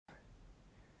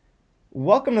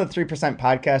Welcome to the 3%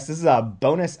 podcast. This is a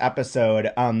bonus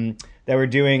episode that we're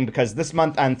doing because this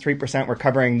month on 3% we're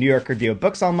covering New York Review of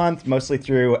Books all month, mostly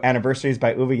through Anniversaries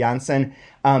by Uwe Johnson.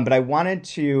 But I wanted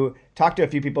to talk to a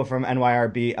few people from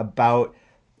NYRB about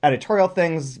editorial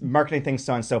things, marketing things,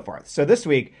 so on and so forth. So this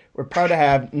week, we're proud to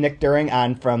have Nick During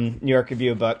on from New York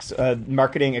Review of Books,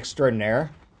 marketing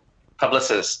extraordinaire.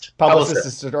 Publicist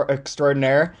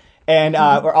Extraordinaire. And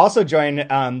we're also joined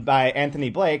by Anthony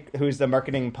Blake, who's the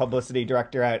marketing publicity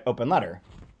director at Open Letter.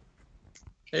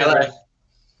 Hey, Hello.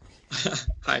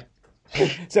 Hi.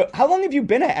 So how long have you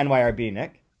been at NYRB,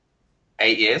 Nick?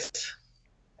 8 years.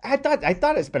 I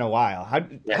thought it's been a while. How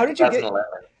did you get 2011.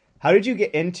 How did you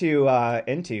get into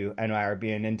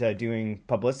NYRB and into doing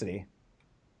publicity?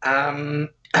 Well,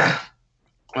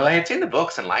 I had seen the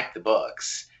books and liked the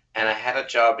books, and I had a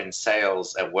job in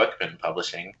sales at Workman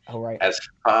Publishing, Oh, right. as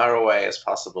far away as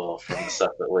possible from the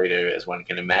stuff that we do, as one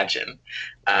can imagine.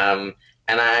 And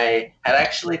I had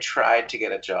actually tried to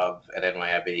get a job at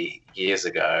NYRB years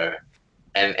ago,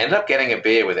 and ended up getting a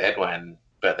beer with Edwin,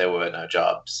 but there were no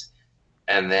jobs.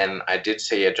 And then I did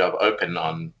see a job open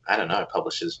on, I don't know,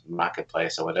 Publishers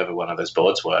Marketplace or whatever one of those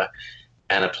boards were,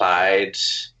 and applied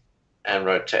and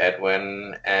wrote to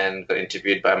Edwin and got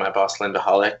interviewed by my boss, Linda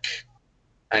Hollick,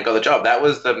 and got the job. That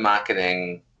was the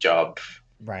marketing job.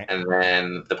 Right. And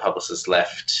then the publicist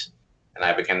left and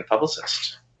I became the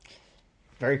publicist.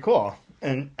 Very cool.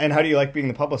 And how do you like being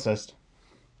the publicist?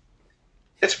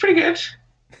 It's pretty good.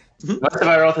 Most of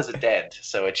our authors are dead,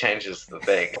 so it changes the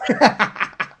thing.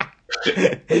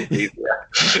 It's easier.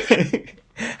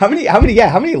 How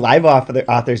many live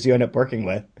authors do you end up working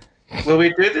with? Well,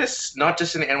 we do this not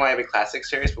just in the NYRB Classic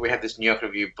series, but we have this New York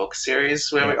Review book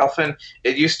series where we often,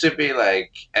 it used to be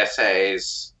like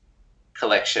essays,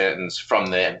 collections from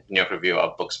the New York Review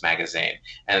of Books magazine,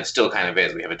 and it still kind of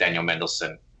is. We have a Daniel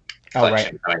Mendelsohn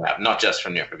collection coming up, not just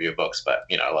from New York Review of Books, but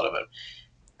a lot of it.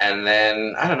 And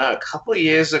then, I don't know, a couple of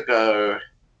years ago,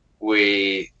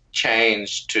 we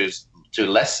changed to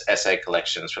less essay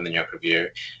collections from the New York Review,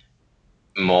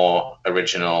 more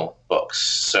original books.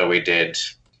 So we did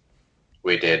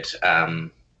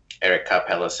Eric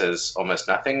Karpelis's Almost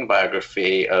Nothing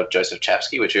biography of Joseph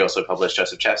Chapsky, which we also published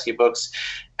Joseph Chapsky books.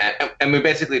 And we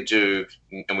basically do,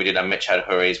 and we did Amit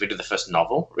Chowdhury's, we did the first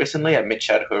novel recently, Amit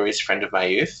Chowdhury's Friend of My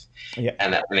Youth,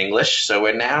 and that's in English. So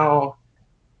we're now,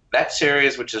 that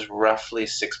series, which is roughly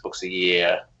 6 books a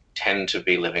year, tend to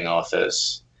be living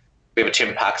authors. We have a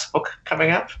Tim Parks book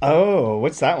coming up. Oh,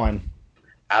 what's that one?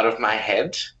 Out of My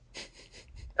Head,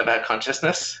 about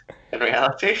consciousness and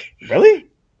reality. Really?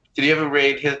 Did you ever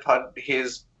read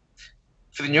his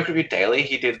for the New York Review Daily?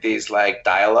 He did these like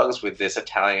dialogues with this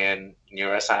Italian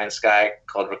neuroscience guy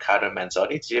called Riccardo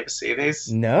Manzotti. Did you ever see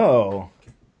these? No.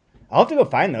 I'll have to go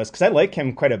find those because I like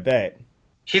him quite a bit.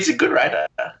 He's a good writer.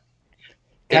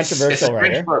 Controversial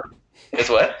writer. It's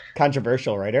what?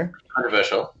 Controversial writer.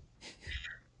 Controversial.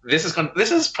 This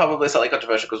is probably slightly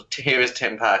controversial because here is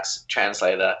Tim Parks,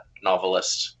 translator,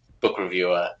 novelist, book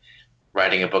reviewer,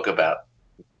 writing a book about,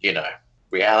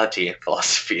 reality and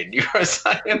philosophy and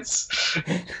neuroscience.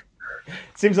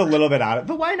 Seems a little bit out of,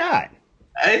 but why not?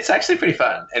 It's actually pretty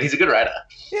fun, and he's a good writer.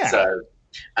 Yeah.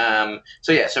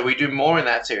 So we do more in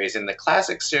that series. In the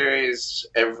classic series,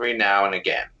 every now and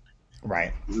again.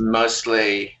 Right.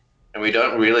 Mostly, and we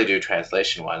don't really do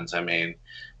translation ones. I mean,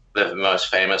 the most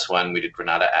famous one, we did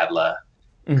Renata Adler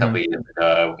a couple of years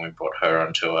ago when we brought her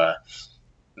on tour.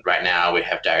 Right now we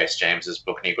have Darius James's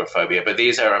book Negrophobia, but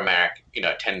these are American,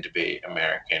 tend to be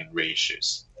American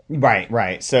reissues.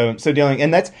 Right. So dealing,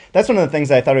 and that's one of the things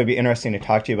that I thought it would be interesting to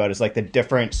talk to you about is like the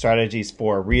different strategies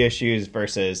for reissues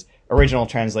versus original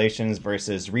translations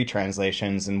versus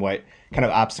retranslations and what kind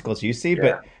of obstacles you see. Yeah.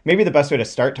 But maybe the best way to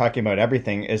start talking about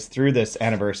everything is through this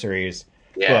Anniversaries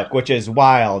book, which is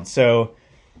wild. So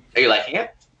are you liking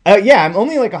it? Yeah, I'm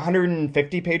only like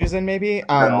 150 pages in, maybe.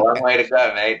 A long way to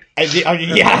go, mate.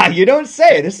 Yeah, you don't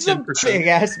say. This is 10%. a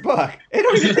big-ass book. I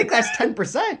don't even think that's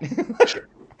 10%.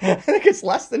 I think it's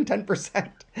less than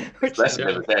 10%. Which Less than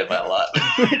 10% by a lot.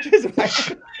 which is why,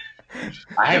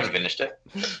 I haven't finished it.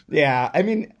 yeah, I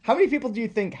mean, how many people do you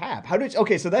think have?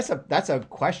 Okay, so that's a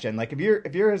question. Like, if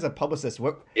you're as a publicist,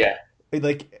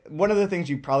 like one of the things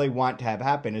you probably want to have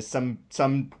happen is some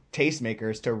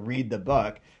tastemakers to read the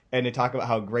book and to talk about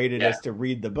how great it is to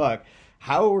read the book.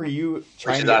 How are you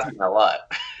trying Which is asking a lot.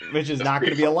 Which is not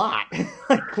going to be a lot.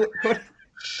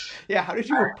 How did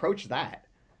you approach that?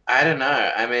 I don't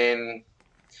know. I mean,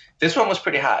 this one was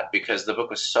pretty hard because the book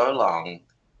was so long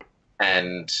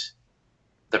and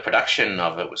the production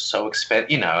of it was so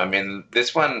expensive. I mean,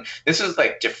 this is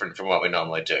like different from what we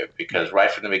normally do because right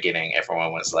from the beginning,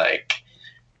 everyone was like,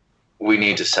 we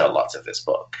need to sell lots of this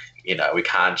book. You know, we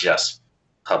can't just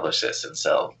publish this and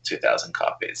sell 2,000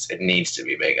 copies. It needs to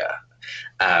be bigger.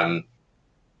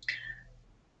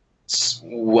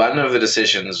 One of the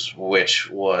decisions, which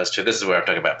was to, this is where I'm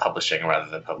talking about publishing rather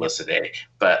than publicity,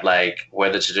 but like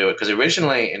whether to do it, because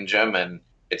originally in German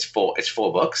it's four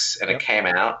books, and it came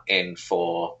out in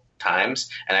 4 times,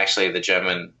 and actually the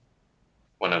German,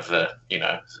 one of the, you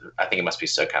know, I think it must be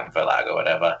Surkamp Verlag or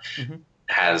whatever,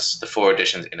 has the 4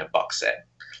 editions in a box set.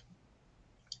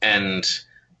 And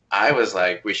I was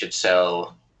like, we should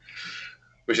sell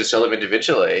them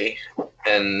individually,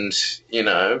 and, you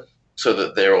know, so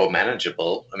that they're all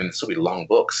manageable. I mean, this will be long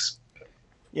books.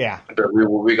 Yeah. But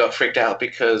we got freaked out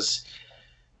because,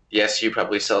 yes, you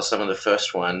probably sell some of the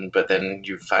first one, but then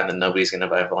you find that nobody's going to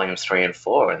buy volumes 3 and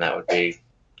 4, and that would be,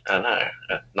 I don't know,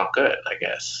 not good, I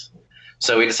guess.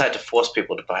 So we decided to force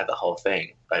people to buy the whole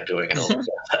thing by doing it all together.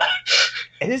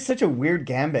 It is such a weird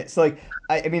gambit. So, like,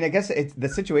 I mean, I guess the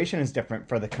situation is different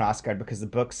for the Knausgard because the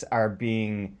books are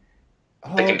being...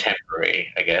 They're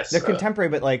contemporary, I guess. They're contemporary,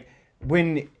 but, like,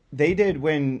 when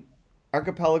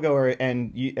Archipelago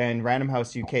and Random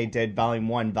House UK did Volume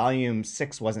 1, Volume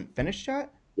 6 wasn't finished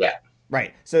yet? Yeah.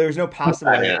 Right. So there's no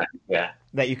possible way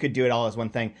that you could do it all as one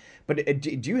thing. But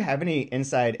do you have any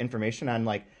inside information on,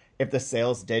 like, if the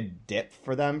sales did dip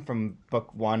for them from book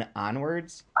 1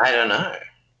 onwards? I don't know.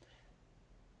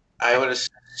 I would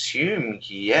assume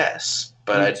yes,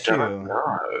 but I don't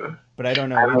know. But I don't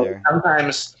know either.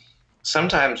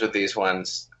 Sometimes with these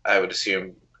ones, I would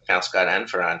assume Knausgard and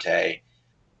Ferrante,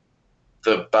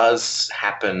 the buzz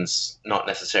happens not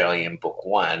necessarily in book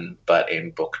 1, but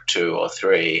in book 2 or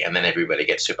 3, and then everybody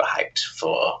gets super hyped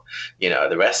for, you know,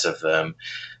 the rest of them.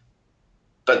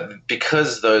 But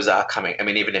because those are coming, I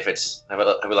mean, even if it's... Have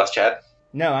we lost Chad?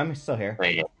 No, I'm still here.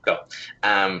 There you go.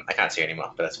 I can't see you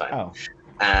anymore, but that's fine. Oh.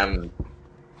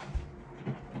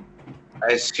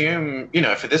 I assume, you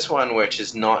know, for this one, which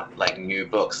is not like new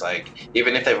books, like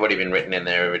even if they've already been written in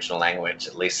their original language,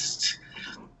 at least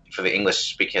for the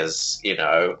English speakers, you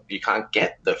know, you can't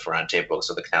get the Ferrante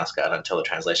books or the Knausgard until the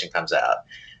translation comes out.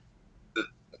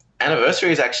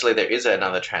 Anniversaries, actually, there is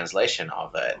another translation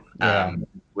of it,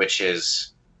 which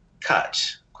is cut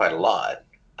quite a lot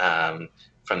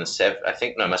from the I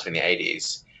think, no, it must be in the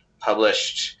 80s.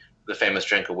 Published, the famous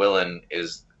Drenke Willen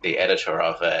is the editor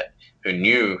of it, who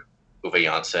knew Uwe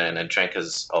Johnson, and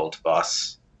Drenke's old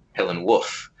boss, Helen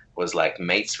Wolf, was like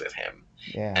mates with him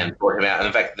and brought him out. And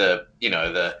in fact,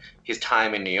 his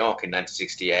time in New York in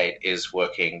 1968 is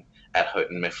working at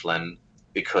Houghton Mifflin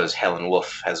because Helen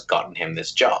Wolf has gotten him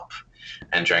this job,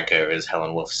 and Drenke is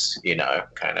Helen Wolf's, you know,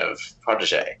 kind of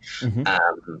protege.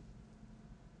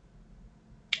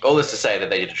 All this to say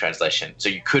that they did a translation, so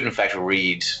you could in fact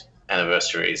read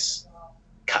Anniversaries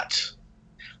cut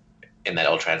in that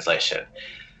old translation.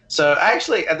 So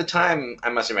actually, at the time, I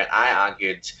must admit, I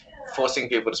argued forcing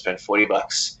people to spend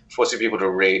 $40, forcing people to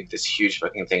read this huge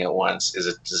fucking thing at once is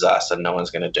a disaster. No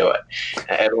one's going to do it.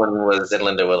 And everyone and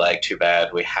Linda were like, too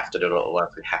bad. We have to do it all at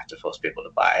once. We have to force people to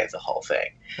buy the whole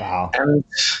thing. Wow. And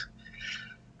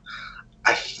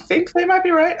I think they might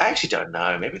be right. I actually don't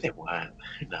know. Maybe they weren't.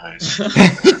 Who knows?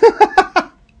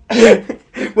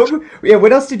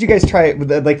 What else did you guys try?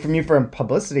 Like, from a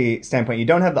publicity standpoint, you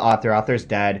don't have the author. Author's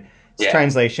dead. It's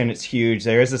translation. It's huge.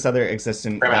 There is this other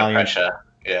existent volume. Pressure.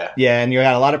 Yeah. Yeah, and you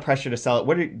had a lot of pressure to sell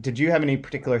it. Did you have any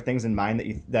particular things in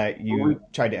mind that you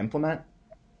tried to implement?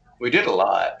 We did a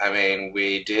lot. I mean,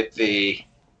 we did I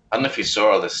don't know if you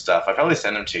saw all this stuff. I probably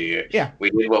sent them to you. Yeah. We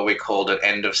did what we called an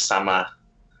end of summer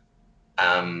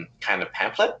kind of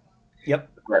pamphlet. Yep.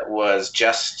 That was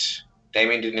just,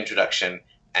 Damien did an introduction,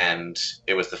 and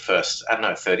it was the first,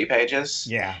 30 pages.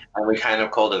 Yeah. And we kind of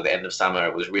called it the end of summer.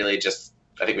 It was really just,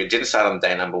 I think we didn't start on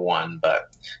day number 1,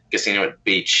 but Casino at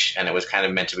Beach, and it was kind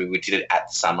of meant to be, we did it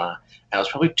at summer. And it was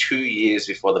probably 2 years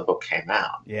before the book came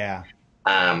out. Yeah.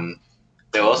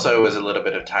 There also was a little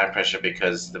bit of time pressure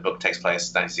because the book takes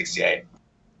place 1967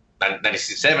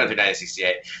 through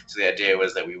 1968. So the idea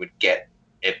was that we would get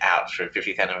it out for a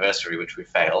 50th anniversary, which we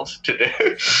failed to do.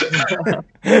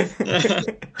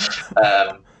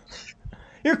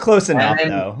 You're close enough,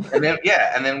 though. And then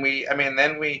we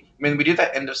did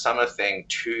that end of summer thing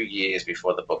 2 years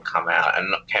before the book came out.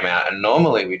 And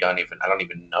normally I don't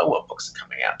even know what books are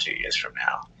coming out 2 years from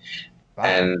now. Wow.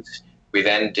 And we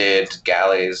then did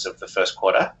galleys of the first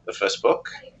quarter, the first book,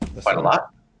 quite a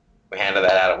lot. We handed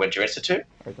that out at Winter Institute.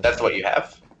 That's what you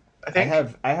have, I think.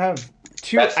 I have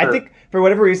two. I think for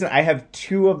whatever reason, I have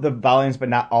 2 of the volumes, but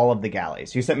not all of the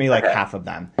galleys. You sent me like half of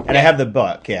them, and I have the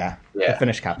book. The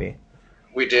finished copy.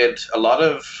 We did a lot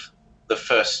of the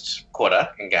first quarter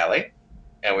in galley,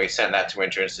 and we sent that to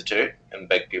Winter Institute and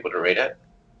begged people to read it.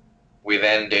 We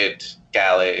then did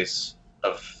galleys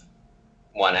of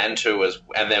 1 and 2,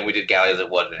 and then we did galleys of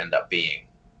what it ended up being,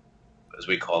 as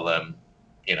we call them,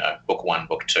 book 1,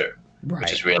 book 2, Right.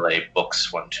 which is really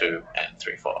books 1, 2, and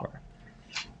 3, 4.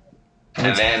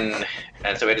 And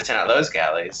so we had to send out those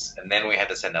galleys, and then we had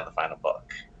to send out the final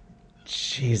book.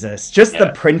 Jesus, just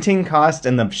the printing cost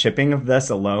and the shipping of this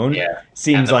alone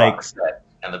seems like box set.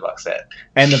 And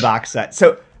the box set.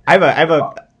 So I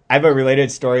have a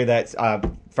related story that's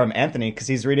from Anthony, because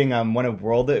he's reading one of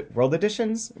World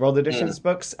Edition's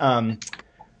books. Oh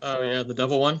yeah, the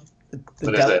Devil one.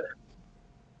 What is it?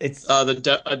 It's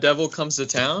A Devil Comes to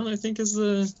Town, I think is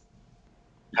the.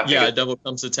 A Devil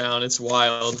Comes to Town. It's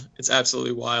wild. It's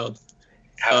absolutely wild.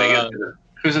 How big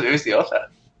is it? Who's the author?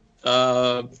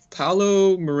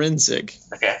 Paolo Marinzig.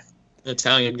 Okay. An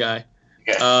Italian guy.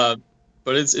 Okay.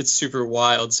 But it's super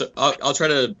wild. So I'll try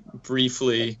to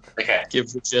briefly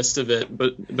give the gist of it.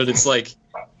 But it's like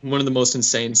one of the most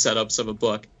insane setups of a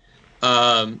book.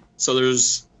 So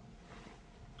there's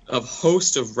a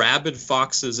host of rabid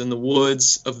foxes in the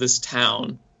woods of this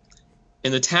town.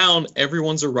 In the town,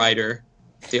 everyone's a writer.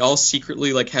 They all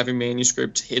secretly have a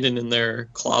manuscript hidden in their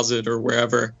closet or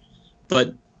wherever.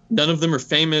 But none of them are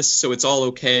famous, so it's all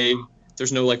okay.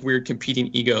 There's no weird competing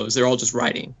egos. They're all just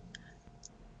writing.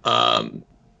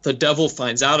 The devil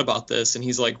finds out about this, and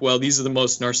he's like, well, these are the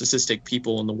most narcissistic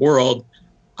people in the world.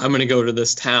 I'm going to go to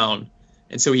this town.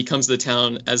 And so he comes to the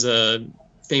town as a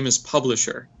famous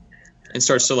publisher and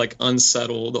starts to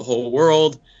unsettle the whole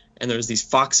world. And there's these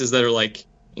foxes that are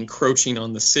encroaching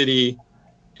on the city.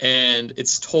 And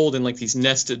it's told in these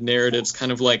nested narratives,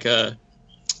 kind of like a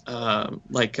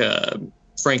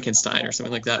Frankenstein or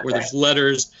something like that, where there's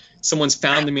letters. Someone's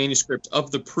found the manuscript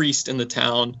of the priest in the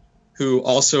town, who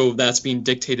also that's being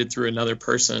dictated through another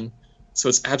person. So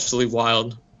it's absolutely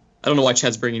wild. I don't know why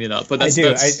Chad's bringing it up, but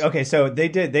okay, so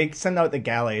they send out the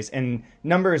galleys, and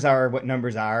numbers are what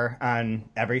numbers are on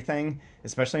everything,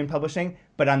 especially in publishing.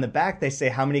 But on the back, they say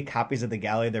how many copies of the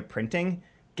galley they're printing.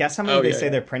 Guess how many say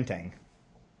they're printing?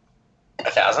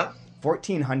 1,000?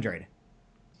 1,400.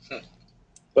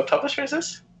 What publisher is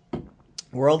this?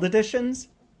 World Editions?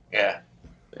 Yeah.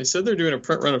 They said they're doing a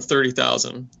print run of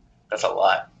 30,000. That's a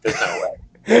lot. There's no way.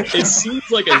 It seems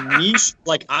like a niche.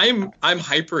 I'm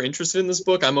hyper interested in this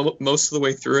book. I'm most of the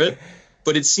way through it,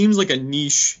 but it seems like a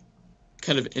niche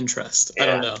kind of interest. Yeah. I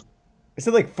don't know.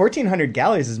 So 1,400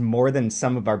 galleys is more than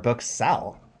some of our books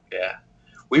sell. Yeah.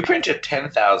 We printed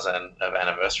 10,000 of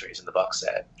Anniversaries in the box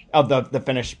set. Oh, the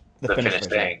finished finished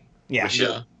thing. Yeah. Which is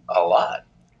a lot.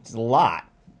 It's a lot.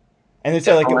 And it's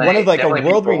one of a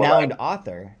world-renowned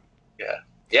author. Yeah.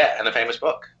 Yeah, and a famous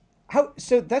book.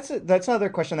 So that's another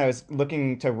question that I was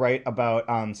looking to write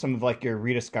about some of your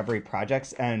rediscovery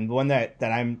projects, and one that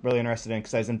I'm really interested in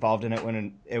because I was involved in it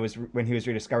when he was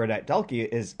rediscovered at Dalkey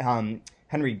is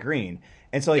Henry Green.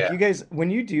 And so you guys, when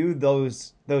you do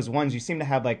those ones, you seem to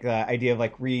have the idea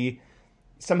of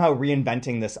somehow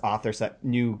reinventing this author so that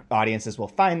new audiences will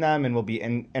find them and will be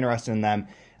interested in them.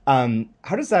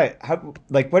 How does that,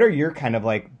 what are your kind of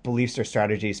beliefs or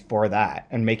strategies for that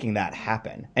and making that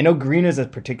happen? I know Green is a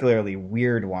particularly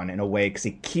weird one in a way because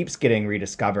he keeps getting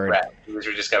rediscovered. Right. He was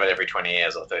rediscovered every 20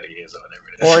 years or 30 years or whatever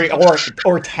it is.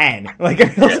 Or 10.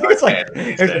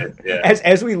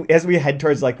 As we head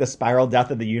towards the spiral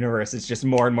death of the universe, it's just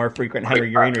more and more frequent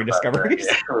Henry Green rediscoveries.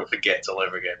 Yeah, we forget all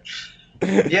over again.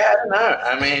 Yeah, I don't know.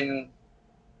 I mean,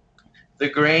 the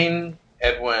Green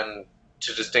Edwin,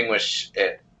 to distinguish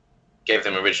it, gave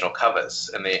them original covers,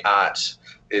 and the art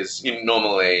is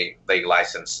normally they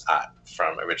license art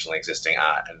from originally existing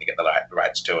art and you get the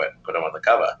rights to it and put them on the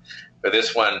cover. But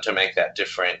this one, to make that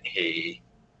different, he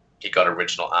got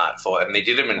original art for it, and they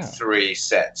did them in 3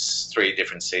 sets, 3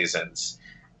 different seasons.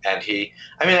 And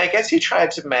I guess he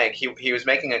tried to make, he was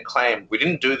making a claim. We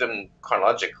didn't do them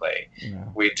chronologically.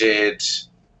 No. We did,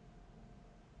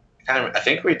 I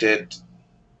think we did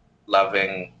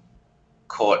Loving,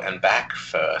 Court, and Back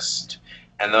first.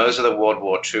 And those are the World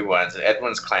War II ones. And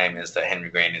Edwin's claim is that Henry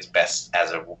Green is best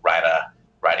as a writer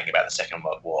writing about the Second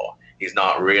World War. He's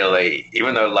not really,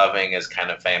 even though Loving is kind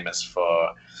of famous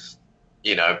for,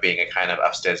 being a kind of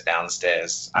upstairs,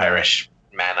 downstairs Irish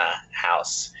manor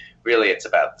house, really it's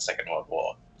about the Second World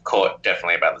War. Court,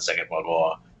 definitely about the Second World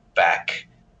War. Back,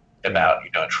 about,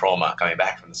 trauma coming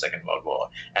back from the Second World War.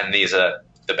 And these are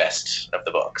the best of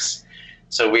the books.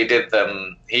 So we did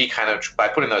them, he kind of, by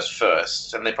putting those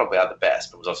first, and they probably are the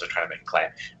best, but was also trying to make a claim.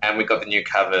 And we got the new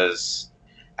covers,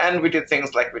 and we did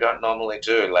things we don't normally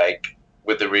do.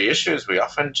 With the reissues, we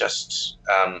often just,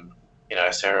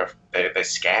 Sarah, they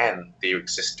scan the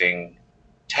existing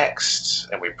text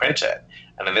and we print it.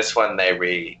 And in this one, they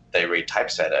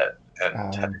re-typeset it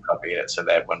and have to copy it, so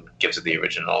that one gives it the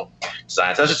original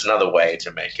design. So it's just another way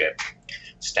to make it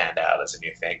stand out as a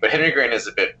new thing. But Henry Green is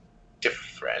a bit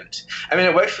different. I mean,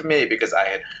 it worked for me because I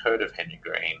had heard of Henry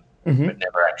Green, but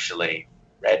never actually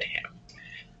read him.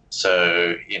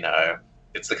 So,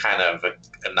 it's the kind of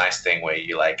a nice thing where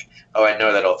you're like, oh, I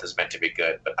know that author's meant to be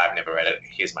good, but I've never read it.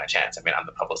 Here's my chance. I mean, I'm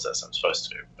the publicist. I'm supposed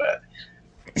to. But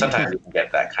sometimes you can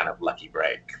get that kind of lucky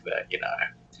break that,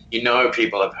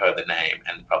 people have heard the name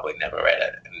and probably never read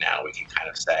it. And now we can kind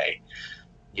of say,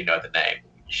 the name.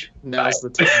 You should Now's the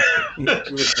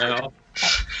time.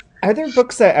 Are there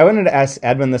books that, I wanted to ask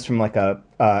Edwin this from like a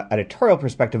editorial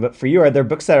perspective, but for you, are there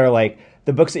books that are like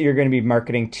the books that you're going to be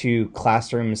marketing to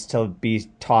classrooms to be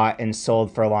taught and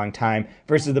sold for a long time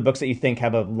versus the books that you think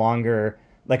have a longer,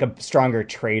 like a stronger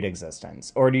trade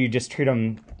existence? Or do you just treat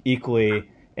them equally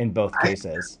in both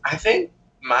cases? I think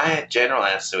my general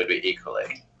answer would be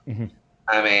equally.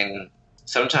 I mean,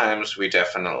 sometimes we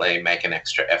definitely make an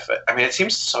extra effort. I mean, it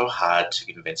seems so hard to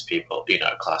convince people,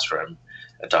 classroom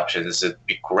adoptions. It'd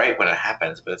be great when it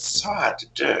happens, but it's so hard to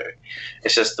do.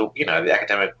 It's just the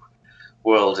academic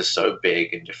world is so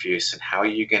big and diffuse, and how are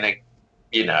you going to,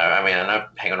 I mean, I know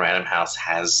Penguin Random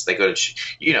House they go to,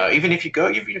 even if you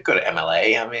go to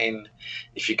MLA, I mean,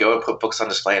 if you go and put books on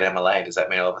display at MLA, does that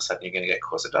mean all of a sudden you're going to get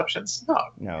course adoptions?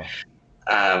 No.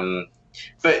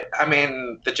 But I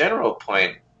mean, the general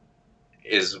point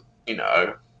is,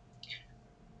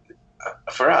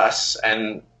 for us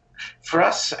and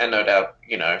no doubt,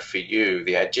 for you,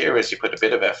 the idea is you put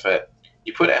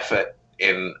effort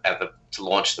in to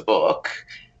launch the book,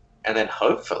 and then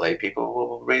hopefully people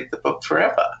will read the book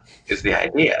forever is the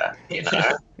idea.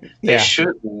 They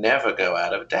should never go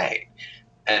out of date.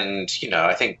 And,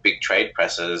 I think big trade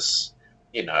presses,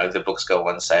 the books go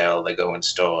on sale, they go in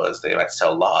stores, they might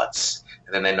sell lots,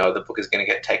 and then they know the book is going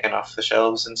to get taken off the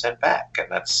shelves and sent back. And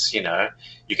that's, you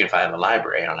can find it in the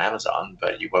library on Amazon,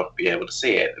 but you won't be able to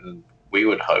see it. And we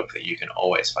would hope that you can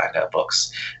always find our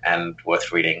books and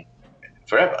worth reading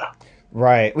forever.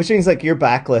 Right, which means like your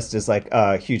backlist is like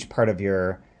a huge part of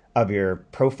your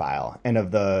profile and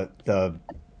of the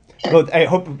well, I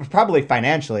hope probably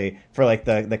financially for like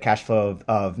the cash flow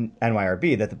of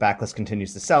NYRB, that the backlist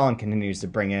continues to sell and continues to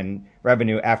bring in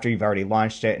revenue after you've already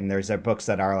launched it. And there's books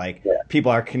that are like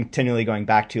people are continually going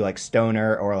back to, like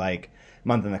Stoner or like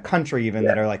Month in the Country even,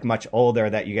 that are like much older,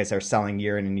 that you guys are selling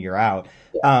year in and year out.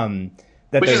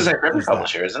 Which is like every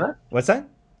publisher, isn't it? What's that?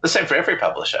 The same for every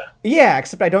publisher. Yeah,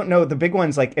 except I don't know the big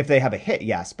ones. Like if they have a hit,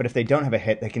 yes, but if they don't have a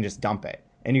hit, they can just dump it,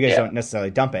 and you guys don't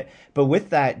necessarily dump it. But with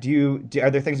that,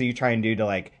 are there things that you try and do to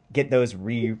like get those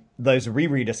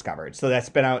rediscovered? So that's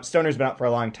been out. Stoner's been out for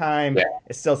a long time. Yeah.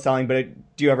 It's still selling, but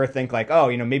do you ever think like,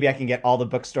 oh, maybe I can get all the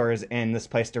bookstores in this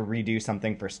place to redo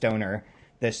something for Stoner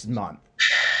this month?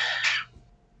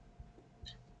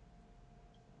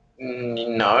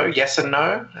 No, yes and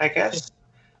no, I guess.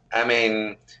 I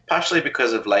mean, partially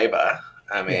because of labor.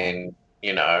 I mean,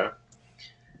 I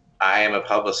am a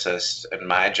publicist, and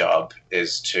my job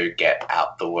is to get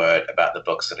out the word about the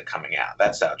books that are coming out.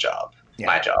 That's our job,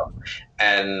 my job.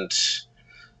 And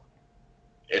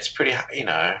it's pretty,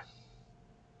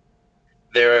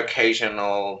 there are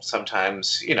occasional,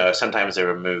 sometimes there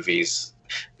are movies,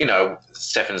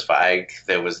 Stefan Zweig,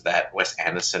 there was that Wes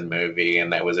Anderson movie,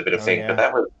 and there was a bit of thing, but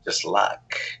that was just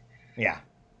luck. Yeah.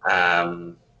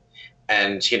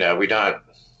 And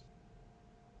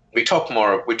we talk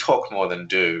more than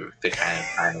do to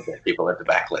kind of get people at the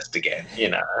backlist again.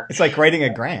 It's like writing a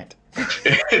grant.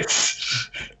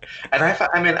 And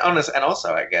I mean, honest, and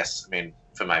also I guess,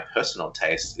 for my personal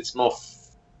taste, it's more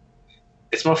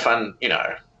fun.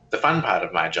 The fun part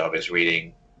of my job is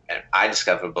reading, and I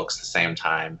discover books the same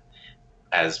time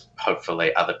as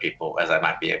hopefully other people, as I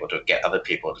might be able to get other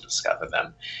people to discover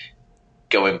them.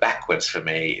 Going backwards for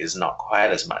me is not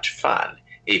quite as much fun,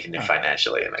 even if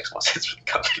financially it makes more sense for the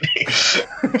company.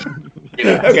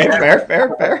 Okay,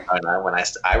 fair. When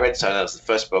I read Stoner, that was the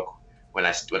first book when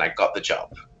I got the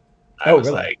job.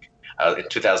 Really? In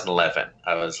 2011,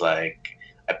 I was like,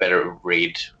 I better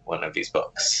read one of these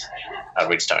books. I'll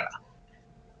read Stoner.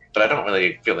 But I don't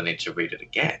really feel the need to read it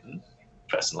again,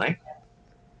 personally.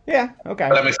 Yeah, okay.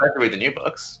 But I'm excited to read the new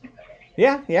books.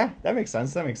 Yeah, that makes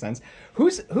sense.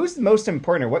 Who's the most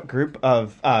important, or what group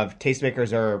of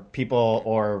tastemakers or people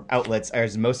or outlets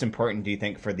is most important, do you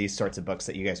think, for these sorts of books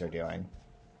that you guys are doing?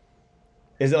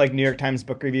 Is it like New York Times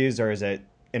book reviews, or is it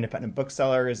independent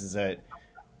booksellers? Is it...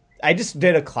 I just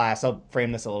did a class. I'll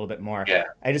frame this a little bit more. Yeah.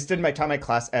 I just did taught my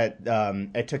class at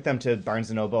I took them to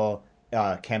Barnes & Noble,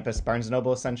 campus Barnes &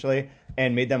 Noble, essentially,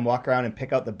 and made them walk around and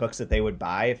pick out the books that they would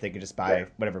buy if they could just buy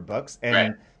whatever books,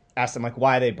 and asked them like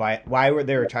why were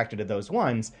they attracted to those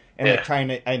ones, and like trying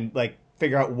to and like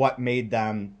figure out what made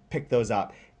them pick those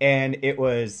up. And it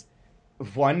was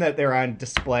one that they're on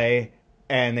display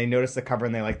and they noticed the cover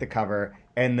and they liked the cover.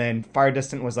 And then Far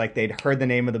Distant was like they'd heard the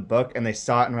name of the book and they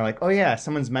saw it and were like, oh yeah,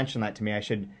 someone's mentioned that to me.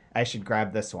 I should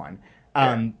grab this one.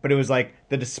 But it was like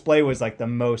the display was like the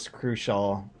most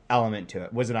crucial element to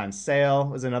it. Was it on sale?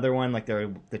 Was another one, like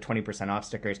the 20% off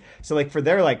stickers. So like for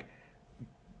their like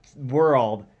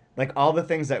world, like all the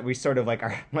things that we sort of like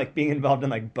are like being involved in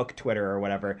like book Twitter or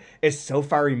whatever is so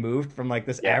far removed from like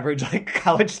this average like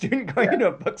college student going into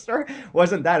a bookstore.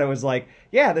 Wasn't that? It was like,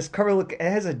 yeah, this cover look, it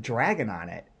has a dragon on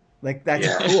it. Like that's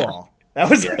cool. That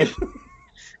was like,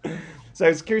 so I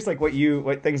was curious like what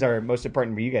things are most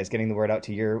important for you guys getting the word out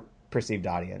to your perceived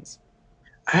audience.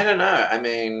 I don't know. I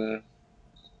mean,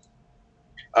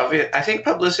 I think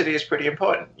publicity is pretty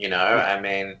important, you know. I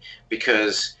mean,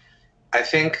 because I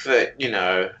think that, you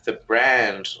know, the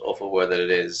brand, awful word that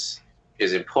it is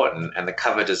important, and the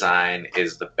cover design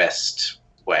is the best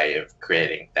way of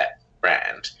creating that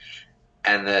brand.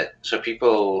 And that so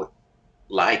people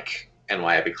like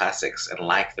NYRB Classics and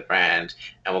like the brand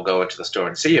and will go into the store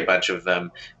and see a bunch of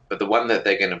them, but the one that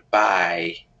they're going to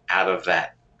buy out of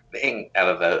that thing, out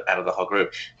of the whole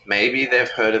group, maybe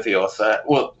they've heard of the author,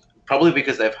 well, probably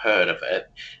because they've heard of it,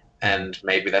 and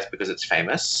maybe that's because it's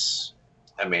famous.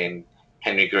 I mean,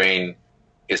 Henry Green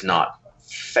is not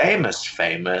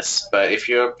famous, but if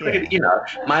you're pretty, you know,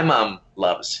 my mom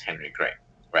loves Henry Green,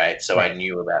 right? So I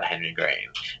knew about Henry Green,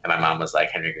 and my mom was like,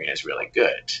 Henry Green is really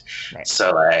good. Right.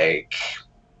 So like,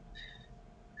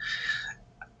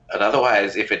 and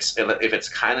otherwise, if it's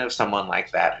kind of someone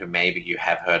like that who maybe you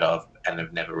have heard of and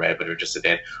have never read but are interested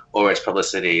in, or it's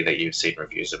publicity that you've seen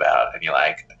reviews about, and you're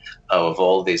like, oh, of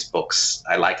all these books,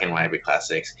 I like NYRB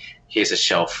Classics. Here's a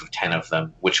shelf of 10 of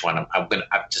them. Which one I've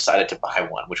decided to buy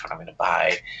one. Which one I'm going to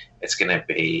buy? It's going to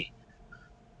be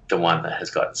the one that has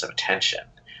gotten some attention.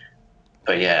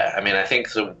 But yeah, I mean, I think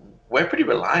we're pretty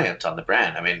reliant on the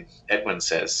brand. I mean, Edwin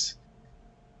says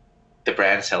the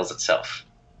brand sells itself.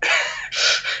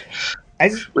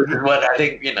 Which is what I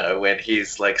think, you know, when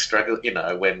he's like struggling, you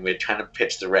know, when we're trying to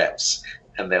pitch the reps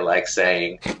and they're like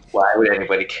saying, why would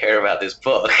anybody care about this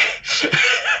book?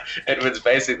 Edwin's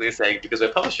basically saying, because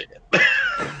we're publishing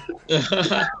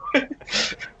it.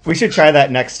 We should try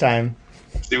that next time.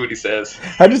 See what he says.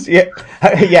 How is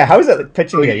it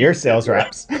pitching to your sales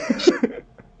reps?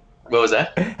 What was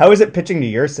that? How is it pitching to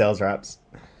your sales reps?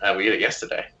 We did it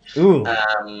yesterday. Ooh.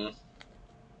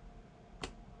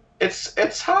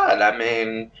 It's hard. I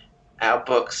mean, our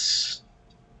books,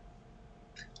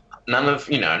 none of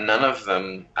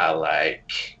them are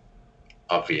like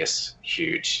obvious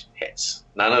huge hits.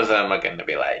 None of them are going to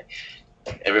be like,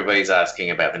 everybody's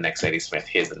asking about the next Sadie Smith.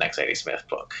 Here's the next Sadie Smith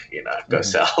book. You know, go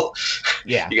sell.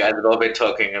 Yeah. You guys have all been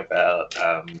talking about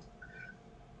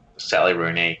Sally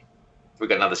Rooney. We've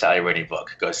got another Sally Rooney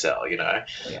book. Go sell. You know.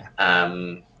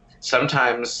 Yeah.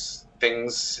 Sometimes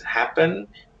things happen.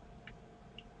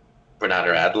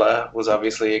 Renata Adler was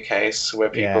obviously a case where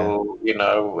people, you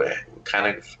know,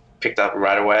 kind of picked up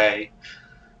right away.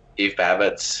 Eve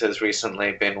Babbitt's has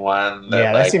recently been one.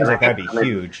 That seems like that'd be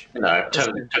huge. You know,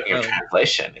 talking of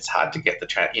translation, it's hard to get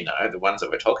the ones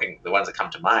that come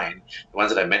to mind, the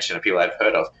ones that I mentioned are people I've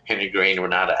heard of: Henry Green,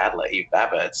 Renata Adler, Eve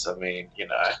Babbitt's. I mean, you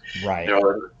know,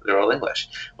 they're all English,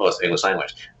 well, it's English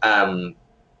language. I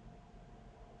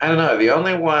don't know. The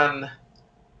only one.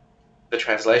 The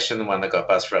translation, the one that got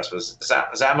buzz for us was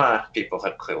Zama. People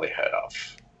had clearly heard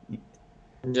of.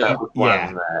 That was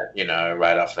one that, you know,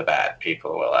 right off the bat,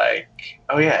 people were like,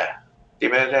 "Oh yeah, Di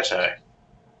Benedetto."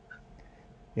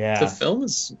 Yeah, the film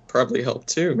has probably helped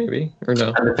too, maybe, or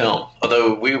no? And the film,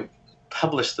 although we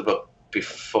published the book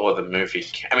before the movie.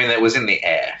 I mean, it was in the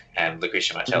air, and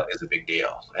Lucretia Martel is a big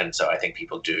deal, and so I think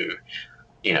people do,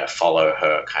 you know, follow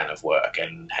her kind of work,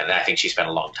 and I think she spent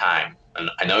a long time. And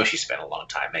I know she spent a long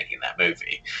time making that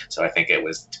movie. So I think it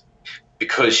was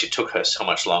because she took her so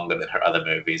much longer than her other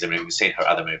movies. I mean, we've seen her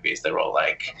other movies. They're all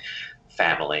like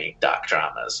family dark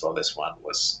dramas. Well, this one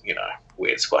was, you know,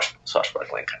 weird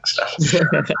swashbuckling kind of stuff.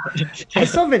 I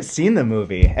still haven't seen the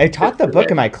movie. I taught the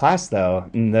book in my class, though.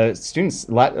 And the students,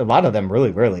 a lot of them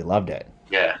really, really loved it.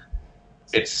 Yeah.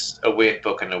 It's a weird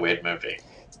book and a weird movie.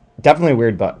 Definitely a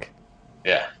weird book.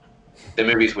 Yeah. The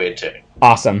movie's weird, too.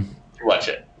 Awesome. Watch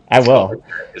it. I will.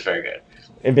 It's very good.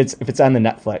 If it's on the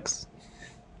Netflix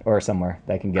or somewhere,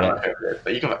 I can get it.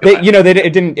 But you can.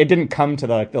 It didn't come to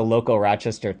the local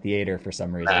Rochester theater for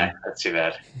some reason. That's too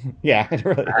bad. Yeah, it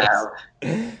really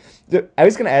is. I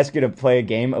was going to ask you to play a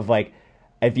game of like,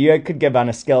 if you could give on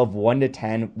a scale of 1 to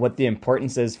 10 what the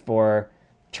importance is for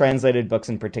translated books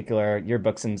in particular, your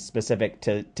books in specific,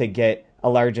 to get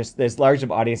as large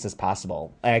of audience as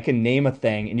possible. I can name a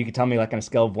thing, and you can tell me like on a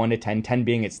scale of 1 to 10, 10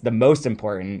 being it's the most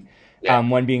important,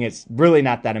 1 being it's really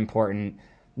not that important.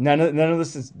 None of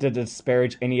this is to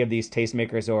disparage any of these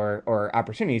tastemakers or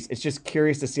opportunities. It's just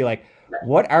curious to see like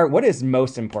what is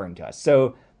most important to us.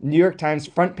 So New York Times,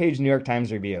 front page New York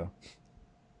Times review.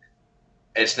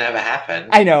 It's never happened.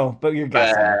 I know, but you're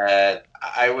guessing. But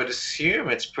I would assume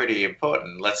it's pretty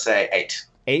important. Let's say 8.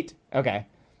 8? Okay.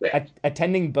 Yeah.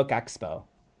 Attending Book Expo.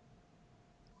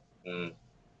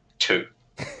 2.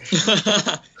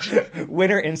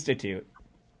 Winter Institute.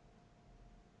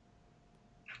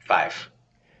 5.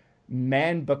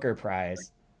 Man Booker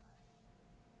Prize.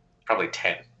 Probably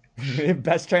 10.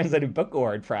 Best Translated Book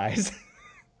Award Prize.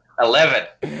 11.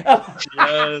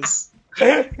 Yes.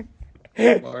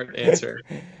 Smart answer.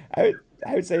 I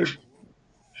would say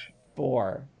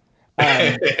 4.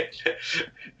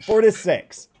 4 to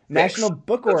 6. National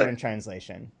Book Award in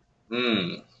Translation.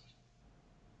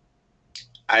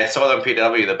 I saw on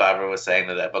PW that Barbara was saying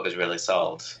that book is really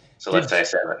sold. So let's say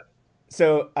 7.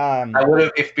 So I would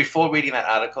have, if before reading that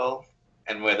article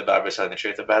and whether Barbara's telling the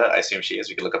truth about it, I assume she is.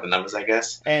 We can look up the numbers, I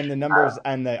guess. And the numbers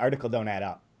on the article don't add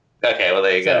up. Okay, well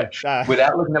there you go.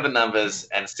 Without looking at the numbers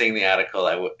and seeing the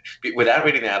article, without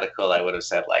reading the article, I would have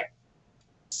said like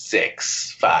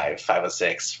 6, 5 or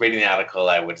 6. Reading the article,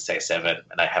 I would say 7,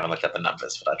 and I haven't looked at the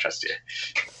numbers, but I trust you.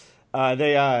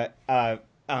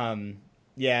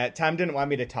 Yeah, Tom didn't want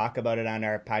me to talk about it on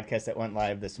our podcast that went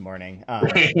live this morning,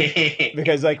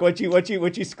 because like what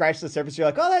you scratch the surface, you're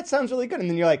like, oh, that sounds really good, and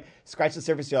then you're like, scratch the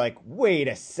surface, you're like, wait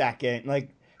a second, like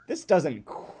this doesn't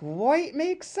quite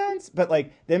make sense. But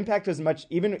like the impact was much,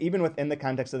 even within the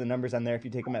context of the numbers on there, if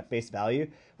you take them at face value,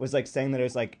 was like saying that it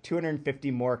was like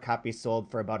 250 more copies sold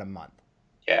for about a month.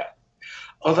 Yeah,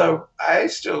 although I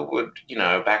still would,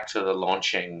 back to the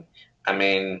launching. I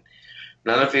mean,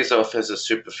 none of these authors are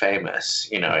super famous,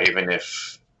 even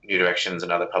if New Directions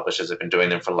and other publishers have been doing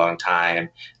them for a long time.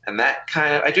 And that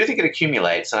I do think it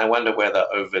accumulates. And I wonder whether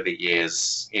over the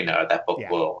years, that book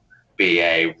will be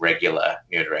a regular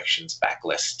New Directions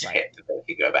backlist hit that they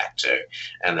could go back to.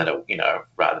 And that,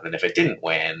 rather than if it didn't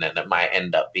win, then it might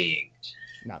end up being,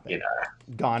 nothing.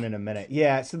 Gone in a minute.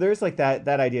 Yeah. So there's like that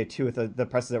idea too with the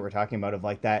presses that we're talking about of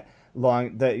like that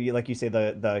like you say,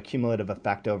 the cumulative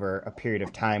effect over a period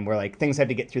of time where like things had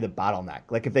to get through the bottleneck.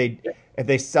 Like if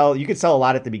they sell, you could sell a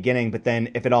lot at the beginning, but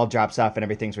then if it all drops off and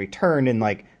everything's returned and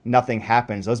like nothing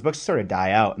happens, those books sort of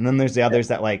die out. And then there's the others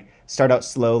that like start out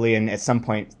slowly and at some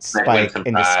point spike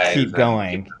and just keep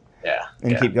going.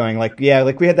 Keep going. Like we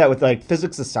had that with like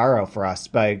Physics of Sorrow for us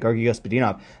by Georgy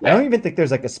Gospodinov. I don't even think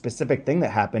there's like a specific thing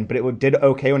that happened, but it did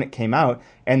okay when it came out,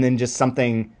 and then just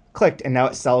something clicked, and now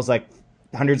it sells like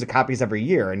hundreds of copies every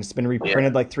year, and it's been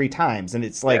reprinted like 3 times, and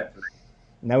it's like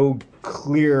no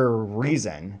clear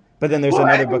reason. But then there's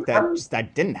another book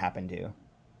that didn't happen to.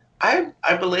 I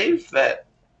believe that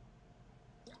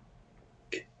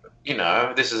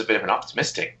this is a bit of an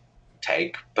optimistic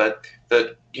take, but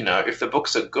that if the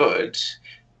books are good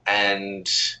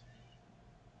and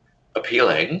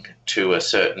appealing to a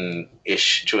certain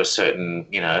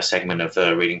segment of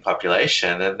the reading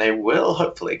population, then they will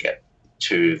hopefully get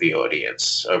to the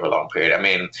audience over a long period. I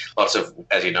mean, lots of,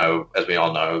 as we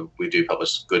all know, we do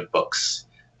publish good books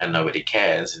and nobody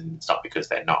cares, and it's not because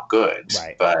they're not good.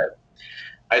 Right. But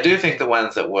I do think the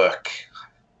ones that work,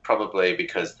 probably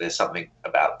because there's something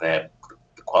about the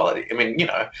quality. I mean,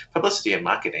 publicity and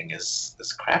marketing is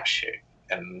crapshoot,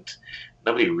 and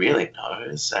nobody really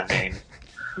knows. I mean,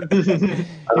 you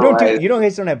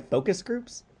guys don't have focus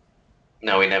groups?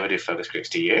 No, we never do focus groups.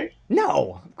 Do you?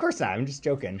 No, of course not. I'm just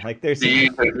joking. Like, there's. Do you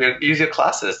use your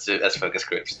classes as focus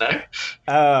groups? No.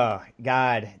 Oh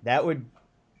God, that would.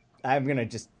 I'm gonna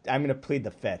plead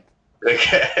the fifth.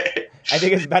 Okay. I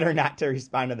think it's better not to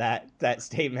respond to that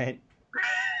statement.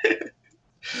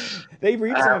 They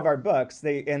read some of our books.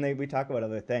 We talk about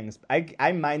other things.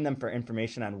 I mine them for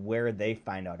information on where they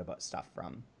find out about stuff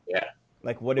from. Yeah.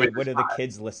 Like what are the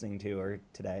kids listening to or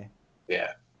today?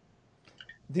 Yeah.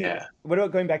 What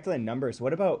about going back to the numbers?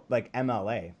 What about like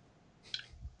MLA?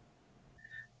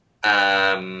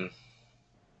 3.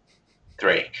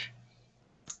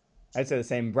 I'd say the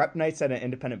same. Rep nights at an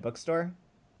independent bookstore?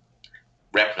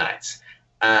 Rep nights.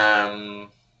 I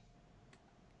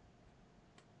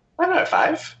don't know,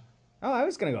 5? Oh, I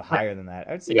was going to go higher than that.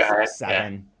 I would say 7.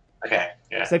 Yeah. Okay,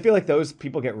 yeah. So I feel like those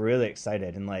people get really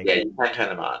excited and like... Yeah, you can turn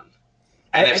them on.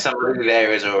 And if somebody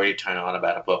there is already turned on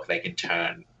about a book, they can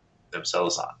turn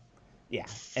themselves on. Yeah,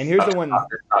 and here's the one. Not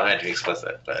meant to be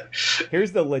explicit, but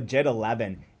here's the legit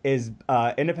 11 is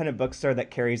independent bookstore that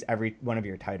carries every one of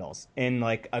your titles in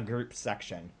like a group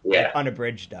section. Yeah. Like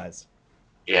Unabridged does.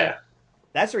 Yeah.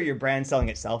 That's where your brand selling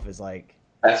itself is like.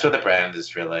 That's where the brand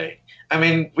is really. I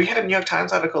mean, we had a New York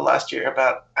Times article last year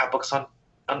about our books on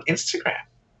Instagram.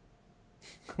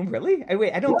 Really?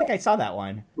 I don't think I saw that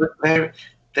one.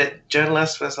 The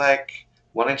journalist was like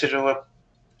wanting to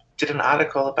did an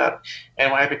article about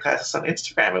NYRB classes on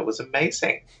Instagram. It was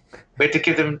amazing. We had to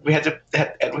give them. We wanted to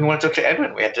talk to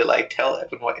Edwin. We had to like tell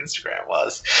Edwin what Instagram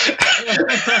was.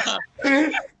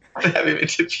 Have him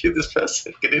interview this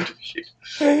person. Get interviewed.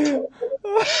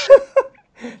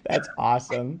 That's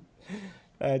awesome.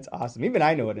 That's awesome. Even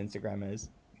I know what Instagram is.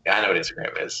 Yeah, I know what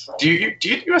Instagram is. Do you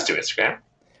must do Instagram?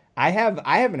 I have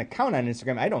an account on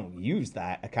Instagram. I don't use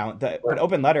that account. But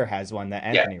Open Letter has one that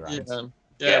Anthony runs.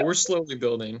 Yeah, we're slowly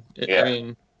building. I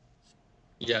mean,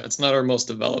 it's not our most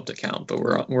developed account, but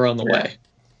we're on the way.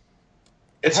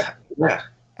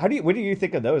 What do you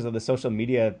think of those, of the social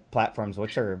media platforms?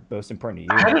 Which are most important to you?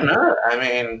 I don't know. I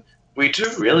mean, we do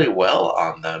really well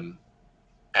on them,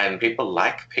 and people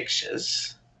like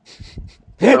pictures.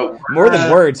 More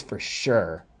than words, for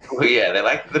sure. Well, yeah, they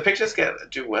like the pictures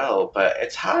do well, but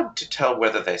it's hard to tell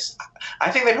whether they.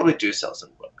 I think they probably do sell some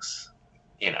books,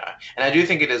 and I do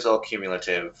think it is all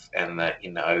cumulative, and that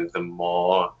the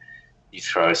more you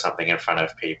throw something in front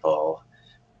of people,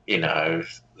 the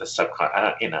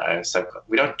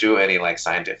we don't do any like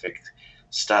scientific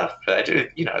stuff, but I do.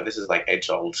 This is like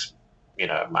age-old,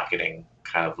 marketing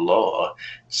kind of law.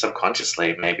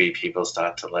 Subconsciously, maybe people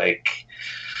start to like.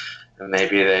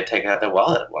 Maybe they take out their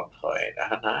wallet at one point. I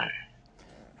don't know.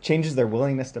 Changes their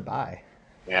willingness to buy.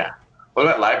 Yeah. What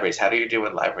about libraries? How do you deal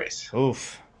with libraries?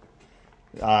 Oof.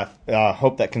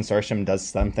 Hope that consortium does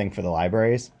something for the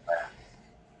libraries.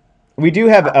 We do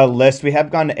have a list. We have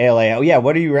gone to ALA. Oh yeah.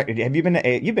 What are you? Have you been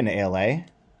to? You've been to ALA?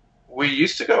 We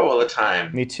used to go all the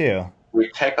time. Me too. We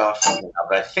take off,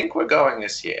 but I think we're going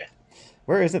this year.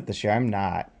 Where is it this year? I'm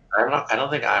not. I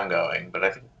don't think I'm going, but I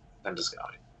think I'm just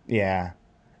going. Yeah.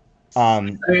 I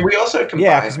mean, we also combined.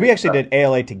 Yeah, because we actually did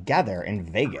ALA together in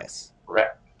Vegas. Right.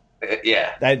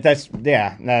 Yeah. Now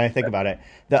that I think about it,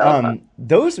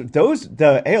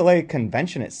 the ALA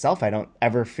convention itself, I don't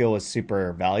ever feel is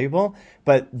super valuable,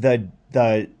 but the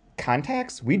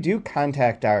contacts, we do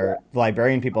contact our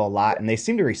librarian people a lot, and they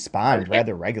seem to respond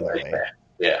rather regularly.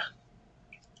 Yeah.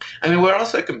 I mean, we're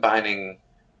also combining,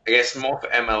 I guess, more for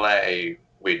MLA.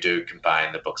 We do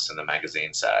combine the books and the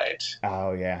magazine side.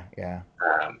 Oh yeah.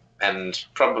 And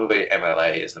probably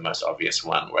MLA is the most obvious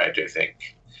one where I do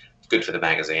think it's good for the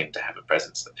magazine to have a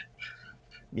presence there.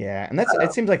 Yeah, and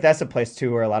it seems like that's a place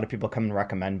too where a lot of people come and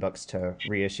recommend books to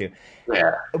reissue.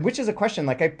 Yeah. Which is a question.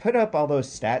 Like I put up all those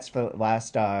stats for the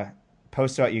last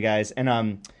post about you guys,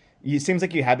 and it seems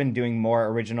like you have been doing more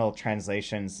original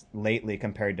translations lately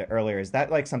compared to earlier. Is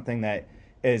that like something that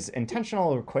is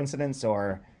intentional or coincidence,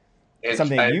 or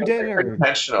something you did? Or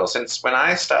intentional. Since when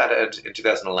I started in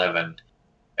 2011.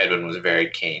 Edwin was very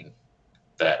keen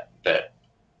that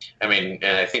I mean,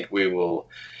 and I think we will,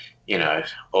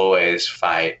 always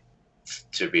fight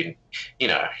to be,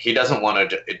 he doesn't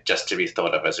want it just to be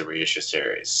thought of as a reissue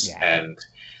series. Yeah. And,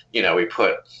 we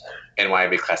put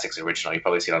NYRB Classics Original. You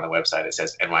probably see it on the website. It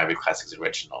says NYRB Classics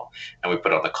Original. And we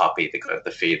put on the copy,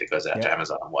 the feed that goes out to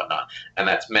Amazon and whatnot. And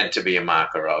that's meant to be a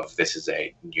marker of this is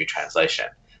a new translation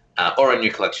or a new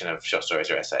collection of short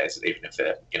stories or essays, even if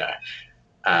they're,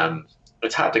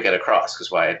 it's hard to get across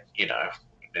because why,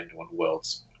 anyone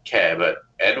worlds care, but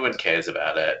Edwin cares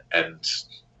about it, and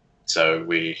so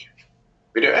we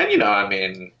do. And I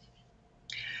mean,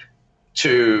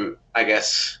 I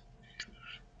guess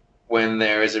when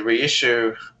there is a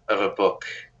reissue of a book,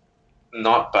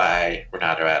 not by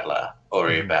Renata Adler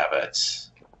or Ian Babbitts,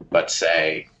 but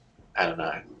say, I don't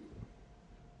know,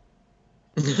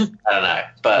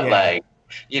 but like.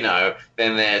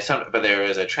 Then there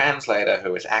is a translator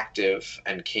who is active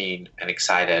and keen and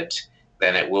excited,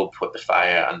 then it will put the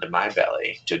fire under my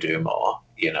belly to do more,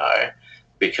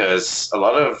 because a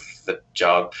lot of the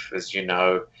job, as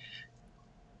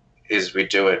is we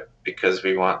do it because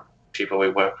we want people we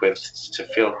work with to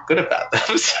feel good about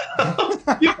themselves.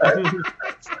 We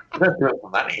don't do it for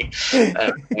money.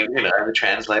 The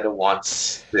translator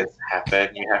wants this to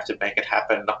happen. You have to make it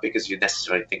happen, not because you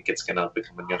necessarily think it's going to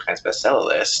become a New York Times bestseller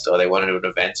list, or they want to do an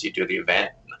event, so you do the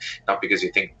event, not because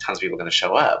you think tons of people are going to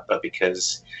show up, but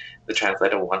because the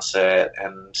translator wants it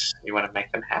and you want to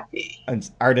make them happy.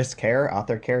 And artist care,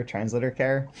 author care, translator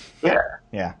care.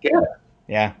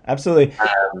 Yeah, absolutely.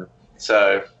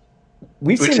 So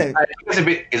we've Which seen it. I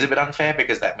think is a bit unfair,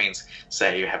 because that means,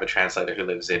 say, you have a translator who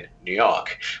lives in New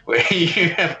York, where you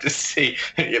have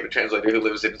a translator who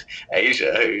lives in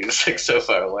Asia who's like so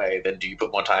far away. Then do you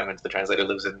put more time into the translator who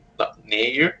lives in near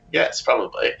you? Yes,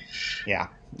 probably. Yeah.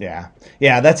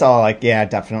 That's all. Like, yeah,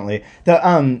 definitely.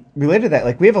 The related to that,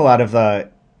 like, we have a lot of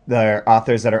the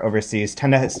authors that are overseas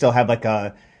tend to still have like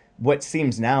a what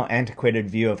seems now antiquated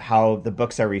view of how the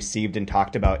books are received and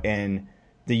talked about in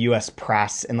the U.S.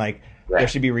 press, and like there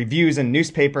should be reviews in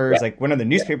newspapers. Like, when are the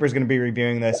newspapers going to be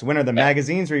reviewing this? When are the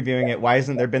magazines reviewing it? Why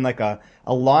isn't there been like a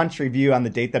launch review on the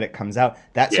date that it comes out?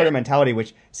 That sort of mentality,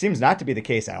 which seems not to be the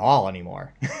case at all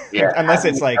anymore. Yeah. unless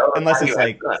it's like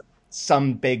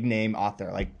some big name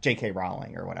author like J.K.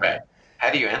 Rowling or whatever. Right.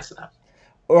 How do you answer them?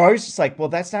 Or I was just like, well,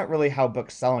 that's not really how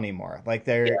books sell anymore. Like,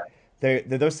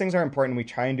 those things are important. We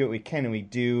try and do what we can, and we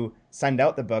do send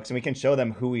out the books, and we can show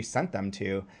them who we sent them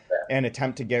to and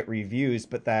attempt to get reviews,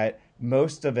 but that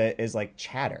most of it is like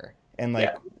chatter and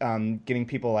like getting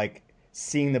people like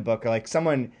seeing the book. Or like,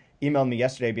 someone emailed me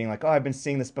yesterday being like, oh, I've been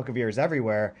seeing this book of yours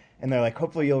everywhere, and they're like,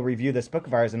 hopefully you'll review this book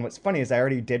of ours. And what's funny is I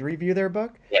already did review their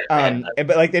book, but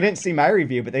like, they didn't see my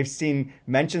review, but they've seen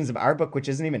mentions of our book, which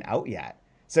isn't even out yet.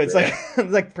 So it's like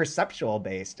like perceptual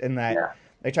based in that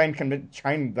I try and when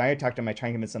I talk to them, I try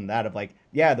and convince them that of like,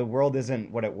 yeah, the world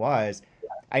isn't what it was.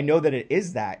 I know that it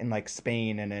is that in like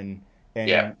Spain and in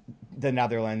the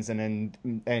Netherlands and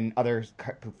in other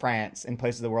France and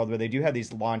places of the world where they do have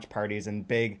these launch parties and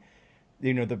big,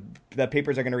 you know, the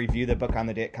papers are going to review the book on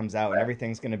the day it comes out and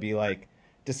everything's going to be like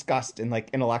discussed and like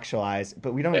intellectualized.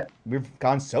 But we've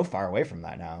gone so far away from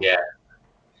that now. Yeah,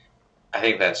 I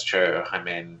think that's true. I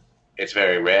mean, it's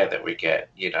very rare that we get,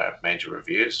 you know, major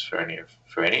reviews for any of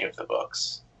the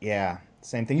books. Yeah,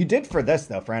 same thing. You did for this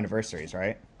though, for Anniversaries,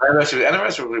 right?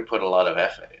 Anniversary, we put a lot of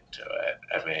effort into it.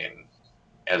 I mean,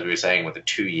 as we were saying, with the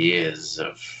 2 years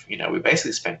of, you know, we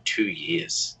basically spent 2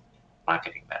 years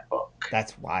marketing that book.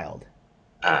 That's wild.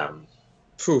 And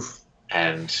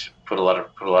put a lot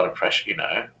of pressure. You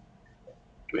know,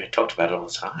 we talked about it all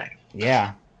the time.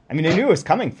 Yeah, I mean, I knew it was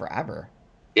coming forever.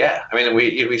 Yeah, I mean,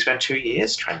 we spent 2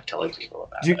 years trying to tell people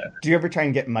about it. Do you ever try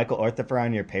and get Michael Orthofer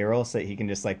on your payroll so that he can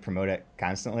just like promote it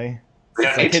constantly?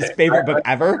 It's like his favorite book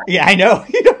ever. Yeah, I know.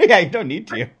 Yeah, you don't need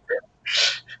to.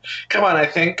 Come on, I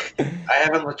think I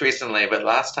haven't looked recently, but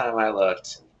last time I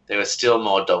looked, there were still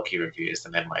more Dolky reviews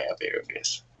than NYRB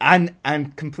reviews. On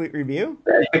complete review?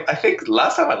 I think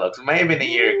last time I looked, it may have been a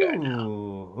year ago now.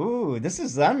 Ooh, that's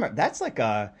something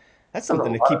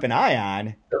to keep an eye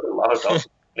on. There's a lot of Dolky.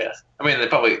 Yes, I mean they're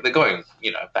going,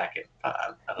 you know, back in.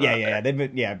 They've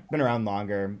been around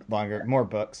longer, more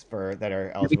books that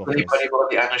are eligible. Did anybody bought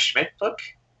the Anna Schmidt book?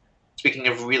 Speaking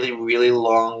of really, really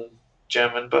long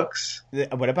German books,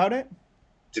 what about it?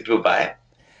 Did people buy it?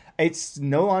 It's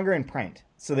no longer in print,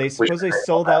 so they supposedly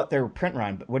sold out their print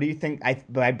run. But what do you think?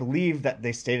 I believe that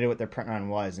they stated what their print run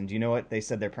was, and do you know what they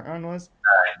said their print run was?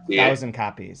 1,000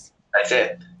 copies. That's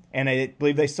it. And I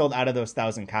believe they sold out of those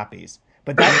 1,000 copies.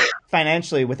 But that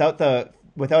financially, without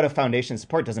a foundation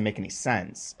support, doesn't make any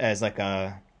sense as like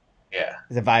as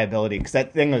a viability, because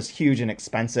that thing was huge and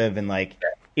expensive, and like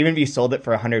even if you sold it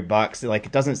for $100, like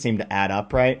it doesn't seem to add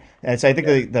up right. And so I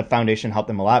think the foundation helped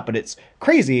them a lot. But it's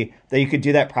crazy that you could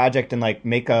do that project and like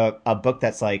make a book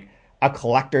that's like a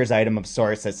collector's item of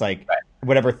sorts. That's like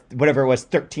whatever it was,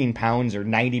 13 pounds or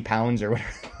 90 pounds or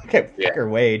whatever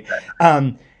weighed,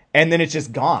 and then it's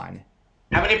just gone.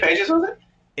 How many pages was it?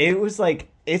 It was like,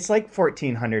 it's like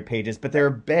 1,400 pages, but they're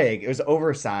big. It was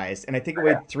oversized, and I think it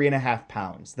weighed 3.5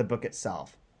 pounds, the book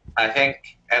itself. I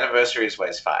think Anniversaries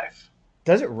weighs 5.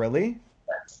 Does it really?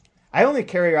 Yes. I only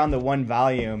carry around the one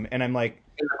volume, and I'm like...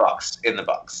 In the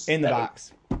box.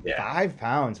 Yeah. 5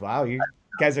 pounds. Wow, you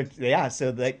guys are...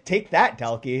 so like, take that,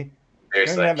 Delky.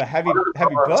 Seriously. You have a heavy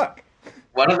book.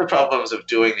 One of the problems of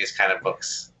doing these kind of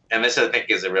books, and this I think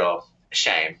is a real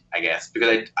shame, I guess,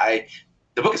 because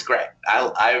the book is great.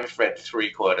 I've read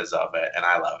 3/4 of it, and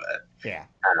I love it. Yeah.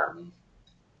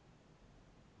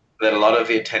 That a lot of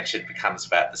the attention becomes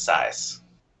about the size.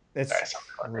 It's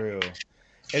true.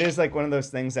 It is like one of those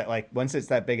things that, like, once it's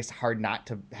that big, it's hard not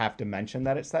to have to mention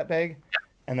that it's that big,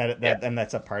 and and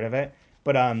that's a part of it.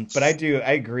 But I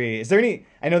agree. Is there any?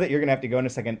 I know that you're gonna have to go in a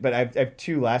second, but I have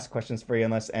 2 last questions for you,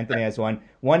 unless Anthony has one.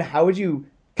 One, how would you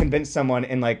convince someone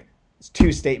in like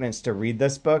 2 statements to read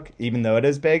this book, even though it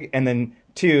is big? And then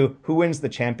 2, who wins the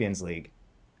Champions League?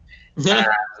 I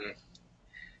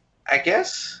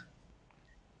guess,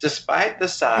 despite the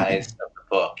size of the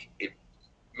book, it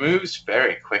moves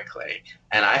very quickly.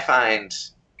 And I find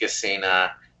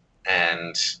Gesina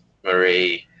and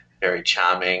Marie very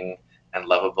charming and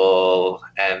lovable,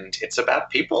 and it's about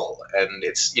people, and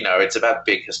it's about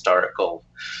big historical,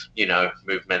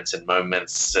 movements and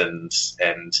moments, and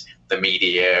the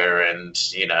media, and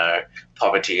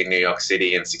poverty in New York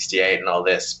City in '68 and all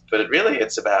this. But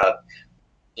it's about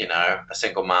a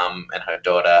single mom and her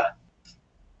daughter,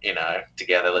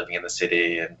 together living in the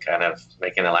city and kind of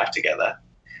making a life together.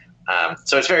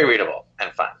 So it's very readable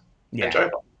and fun,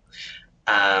 enjoyable.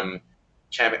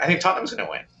 Champion. I think Tottenham's going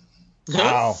to win.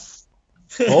 Wow.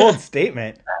 Bold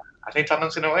statement. I think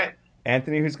Tottenham's going to win.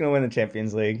 Anthony, who's going to win the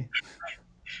Champions League?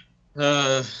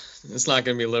 It's not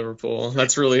going to be Liverpool.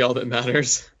 That's really all that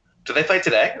matters. Do they play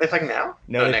today? Are they playing now?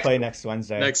 No, they play next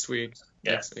Wednesday. Next week.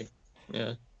 Yeah. Next week.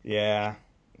 Yeah. Yeah.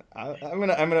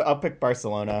 I'll pick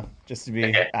Barcelona just to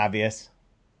be obvious.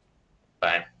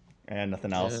 Fine. And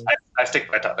nothing else. Yeah. I stick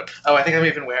by Tottenham. Oh, I think I'm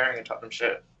even wearing a Tottenham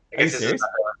shirt. I guess this is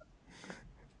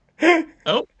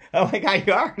Oh my God,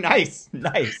 you are? Nice.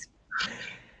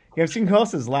 I've seen who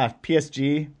else is left.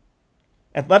 PSG,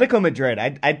 Atletico Madrid.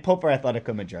 I'd pull for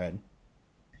Atletico Madrid.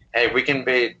 Hey, we can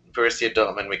beat Borussia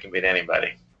Dortmund. We can beat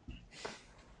anybody.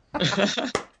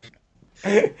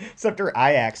 Except for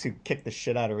Ajax, who kicked the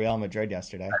shit out of Real Madrid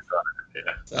yesterday.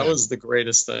 That was the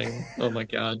greatest thing. Oh my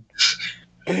God.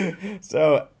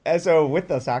 So with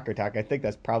the soccer talk, I think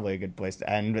that's probably a good place to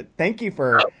end. But thank you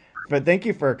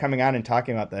for coming on and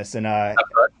talking about this, and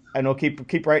we'll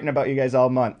keep writing about you guys all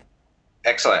month.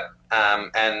 Excellent.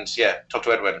 And talk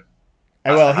to Edwin.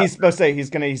 I will. He's supposed to.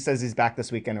 He says he's back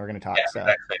this weekend. We're going to talk. Yeah, so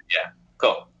exactly. Yeah.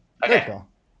 Cool. Okay. Very cool.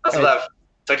 Lots of love.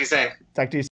 Talk to you soon. Talk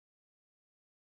to you soon.